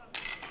exciting.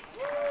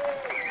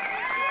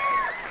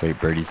 Great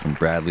birdie from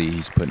Bradley.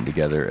 He's putting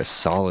together a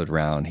solid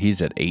round.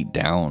 He's at 8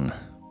 down.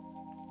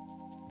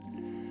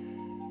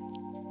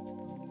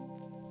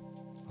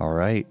 All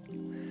right.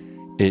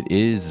 It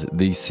is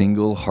the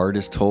single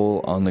hardest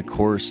hole on the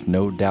course,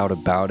 no doubt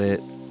about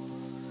it.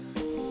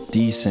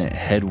 Decent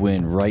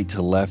headwind right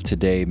to left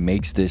today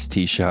makes this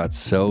tee shot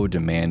so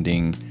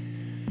demanding.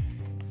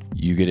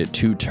 You get it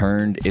 2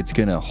 turned, it's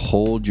gonna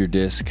hold your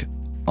disc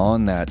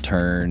on that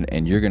turn,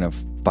 and you're gonna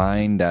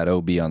find that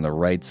OB on the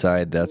right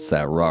side. That's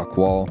that rock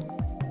wall.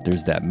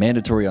 There's that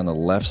mandatory on the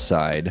left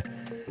side.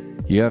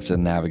 You have to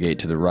navigate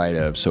to the right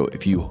of. So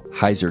if you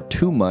hyzer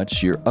too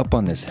much, you're up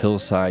on this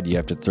hillside. You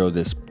have to throw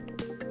this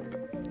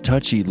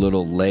touchy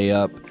little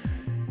layup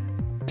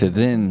to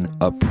then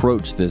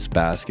approach this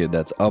basket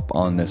that's up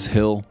on this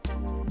hill.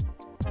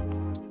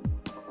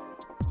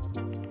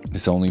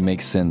 This only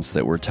makes sense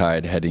that we're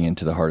tied heading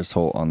into the hardest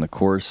hole on the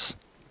course.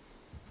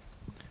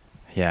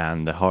 Yeah,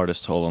 and the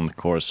hardest hole on the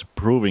course,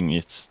 proving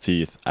its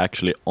teeth.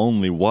 Actually,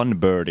 only one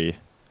birdie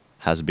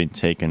has been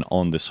taken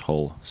on this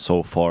hole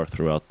so far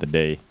throughout the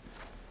day.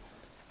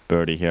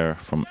 Birdie here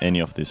from any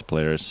of these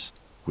players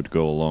would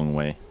go a long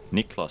way.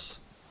 Niklas,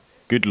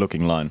 good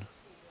looking line.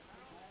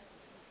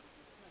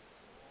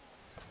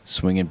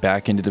 Swinging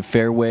back into the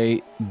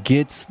fairway,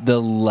 gets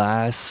the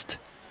last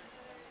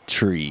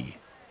tree.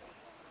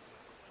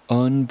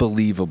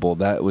 Unbelievable.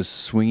 That was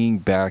swinging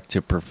back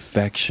to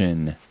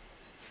perfection.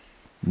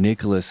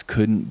 Niklas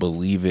couldn't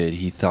believe it.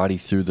 He thought he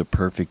threw the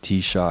perfect tee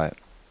shot.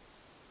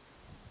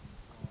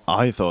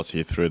 I thought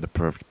he threw the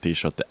perfect tee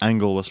shot. The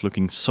angle was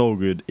looking so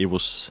good. It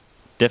was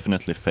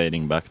definitely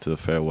fading back to the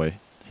fairway.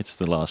 Hits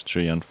the last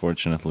tree,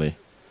 unfortunately.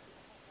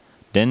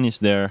 Dennis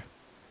there,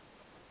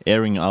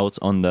 airing out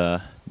on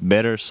the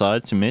better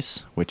side to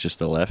miss, which is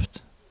the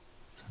left.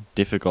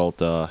 Difficult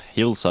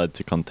hillside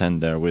to contend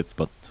there with,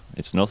 but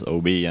it's not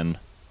OB and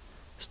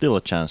still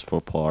a chance for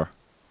par,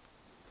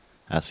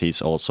 as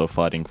he's also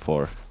fighting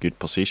for good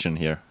position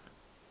here.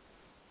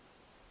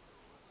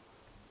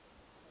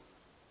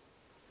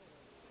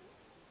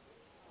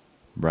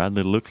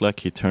 Bradley looked like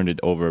he turned it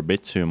over a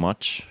bit too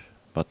much,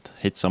 but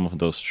hit some of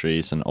those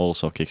trees and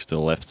also kicks to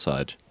the left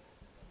side.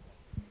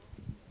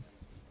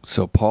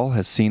 So Paul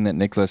has seen that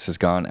Niklas has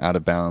gone out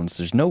of bounds.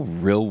 There's no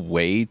real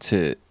way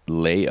to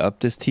lay up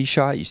this tee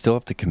shot. You still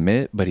have to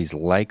commit, but he's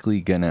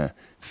likely gonna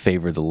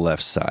favor the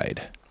left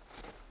side.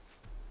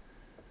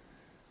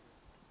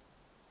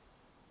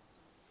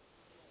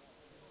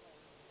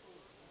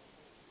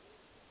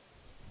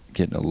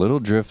 Getting a little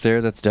drift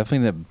there. That's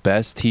definitely the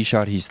best tee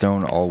shot he's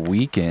thrown all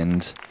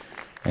weekend,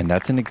 and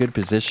that's in a good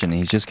position.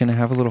 He's just gonna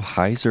have a little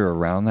hyzer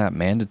around that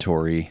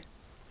mandatory.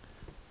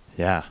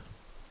 Yeah,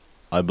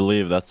 I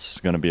believe that's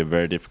gonna be a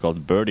very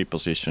difficult birdie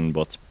position,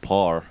 but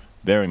par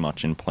very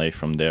much in play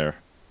from there.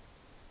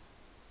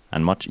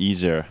 And much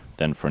easier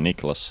than for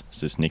Niklas,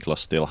 since Niklas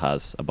still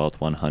has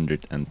about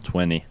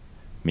 120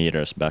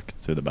 meters back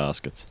to the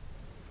basket.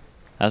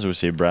 As we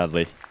see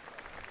Bradley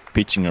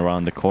pitching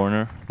around the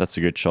corner, that's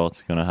a good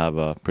shot. Gonna have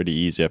a pretty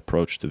easy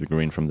approach to the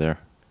green from there.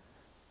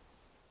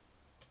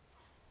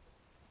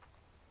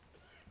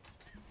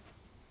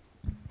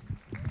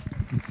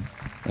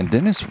 And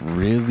Dennis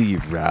really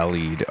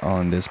rallied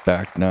on this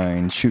back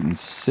nine, shooting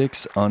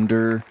 6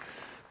 under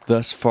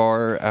thus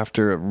far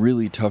after a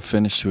really tough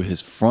finish to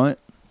his front.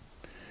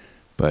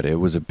 But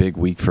it was a big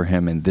week for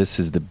him, and this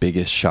is the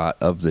biggest shot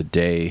of the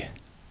day.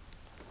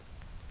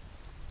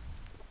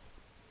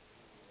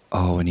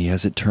 Oh, and he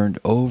has it turned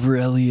over,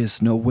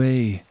 Elias. No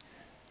way.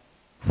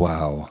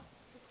 Wow.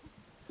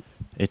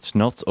 It's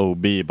not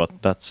OB,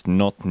 but that's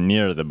not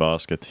near the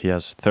basket. He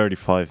has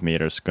 35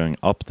 meters going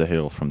up the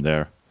hill from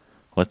there.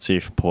 Let's see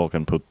if Paul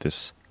can put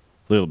this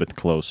a little bit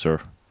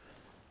closer.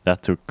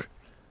 That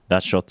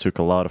shot took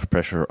a lot of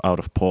pressure out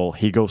of Paul.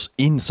 He goes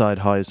inside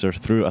hyzer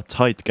through a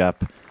tight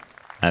gap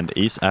and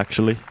is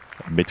actually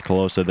a bit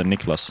closer than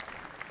Niklas.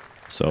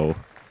 So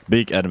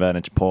big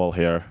advantage Paul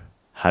here,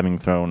 having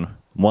thrown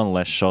one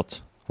less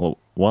shot, well,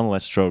 one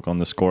less stroke on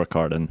the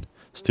scorecard and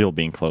still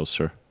being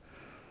closer.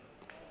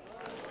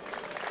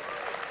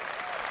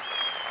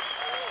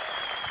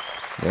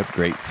 Yep,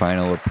 great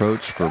final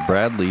approach for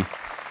Bradley.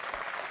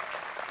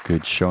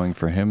 Good showing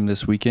for him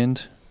this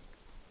weekend.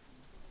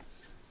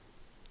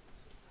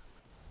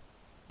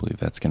 I believe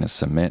that's going to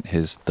cement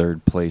his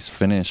third place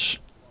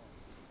finish.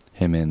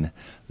 Him and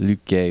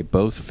Luukkonen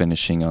both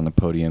finishing on the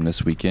podium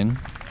this weekend.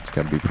 It's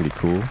got to be pretty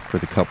cool for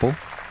the couple.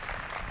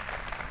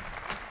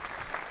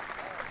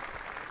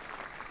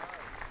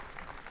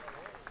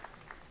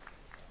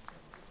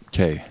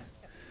 Okay.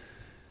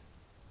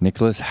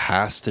 Niklas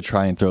has to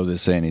try and throw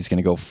this in. He's going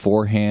to go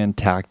forehand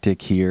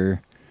tactic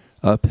here.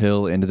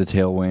 Uphill into the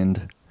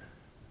tailwind.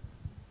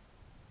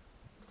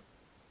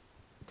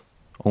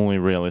 Only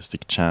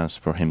realistic chance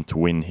for him to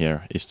win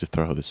here is to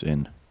throw this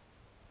in.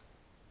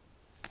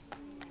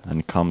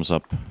 And comes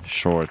up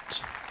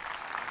short.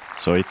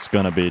 So it's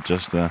going to be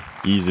just an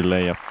easy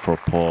layup for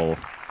Paul.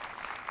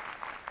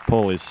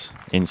 Paul is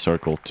in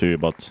circle too,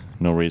 but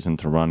no reason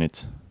to run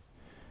it.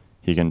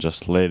 He can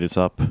just lay this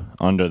up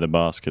under the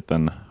basket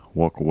and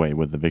walk away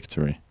with the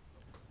victory.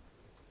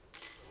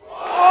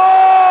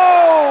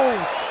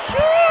 Oh!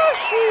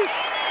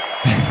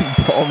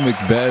 Paul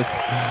McBeth,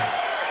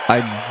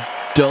 I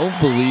don't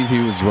believe he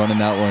was running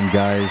that one,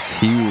 guys.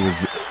 He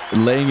was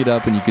laying it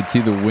up and you could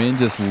see the wind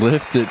just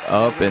lift it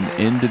up and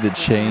into the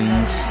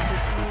chains.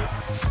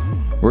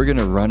 We're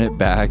gonna run it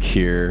back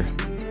here.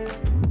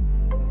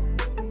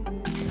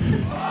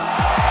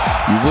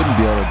 You wouldn't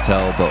be able to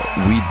tell, but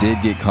we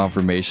did get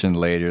confirmation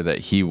later that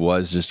he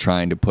was just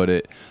trying to put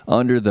it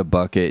under the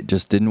bucket,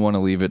 just didn't want to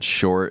leave it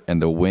short,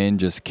 and the wind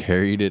just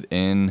carried it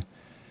in.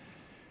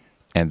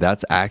 And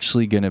that's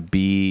actually going to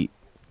be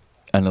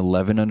an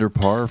 11 under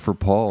par for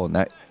Paul. And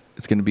that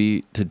it's going to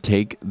be to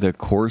take the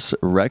course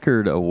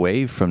record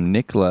away from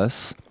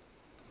Niklas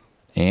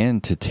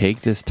and to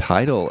take this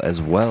title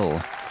as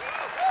well.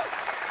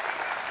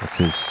 That's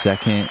his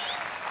second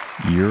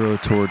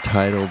EUROTOUR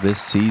title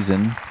this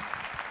season.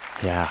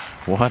 Yeah,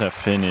 what a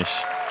finish.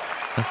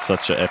 That's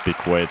such an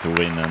epic way to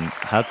win, and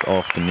hat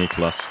off to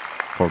Niklas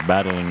for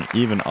battling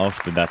even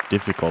after that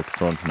difficult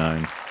front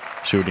nine,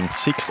 shooting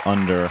 6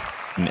 under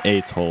in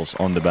 8 holes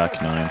on the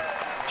back nine,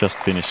 just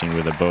finishing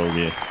with a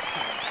bogey,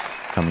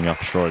 coming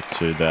up short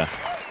to the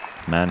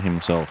man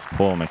himself,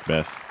 Paul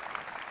McBeth.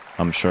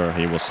 I'm sure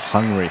he was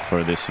hungry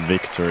for this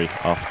victory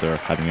after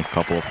having a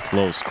couple of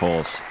close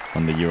calls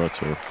on the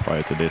EUROTOUR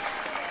prior to this.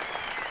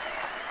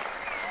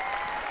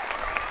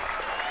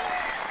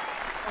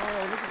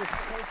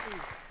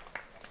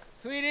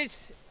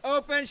 Swedish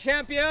Open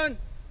champion,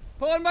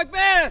 Paul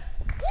McBeth!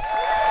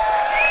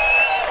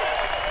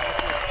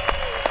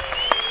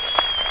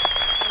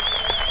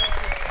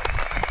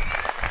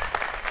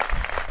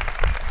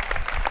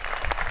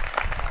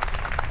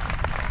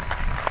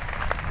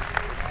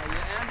 You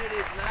ended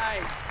it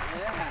nice.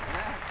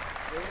 Yeah.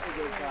 Really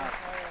good job.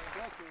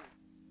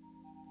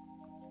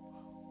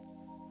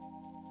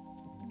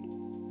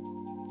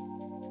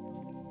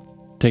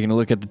 Taking a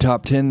look at the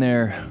top 10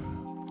 there.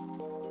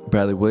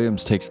 Bradley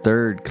Williams takes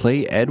third.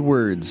 Clay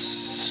Edwards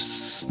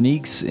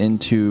sneaks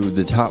into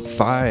the top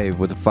 5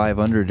 with a 5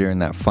 under during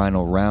that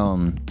final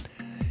round.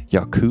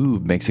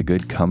 Jakub makes a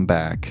good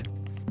comeback.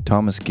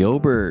 Thomas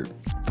Gilbert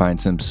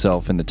finds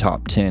himself in the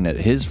top 10 at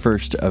his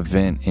first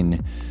event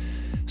in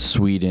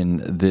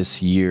Sweden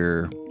this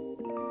year.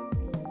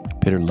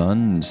 Peter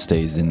Lund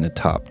stays in the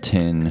top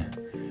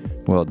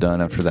 10. Well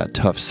done after that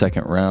tough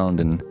second round.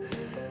 And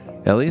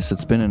Elias,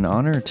 it's been an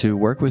honor to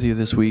work with you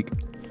this week.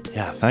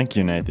 Yeah, thank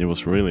you, Nate. It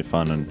was really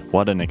fun, and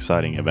what an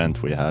exciting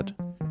event we had.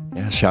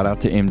 Yeah, shout out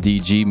to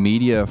MDG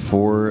Media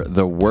for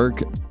the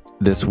work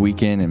this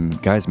weekend. And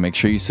guys, make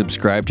sure you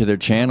subscribe to their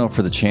channel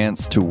for the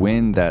chance to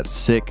win that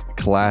sick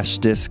Clash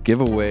disc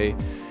giveaway.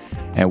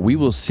 And we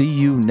will see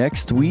you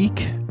next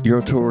week.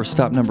 EUROTOUR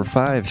stop number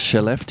 5,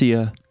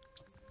 SKELLEFTEA.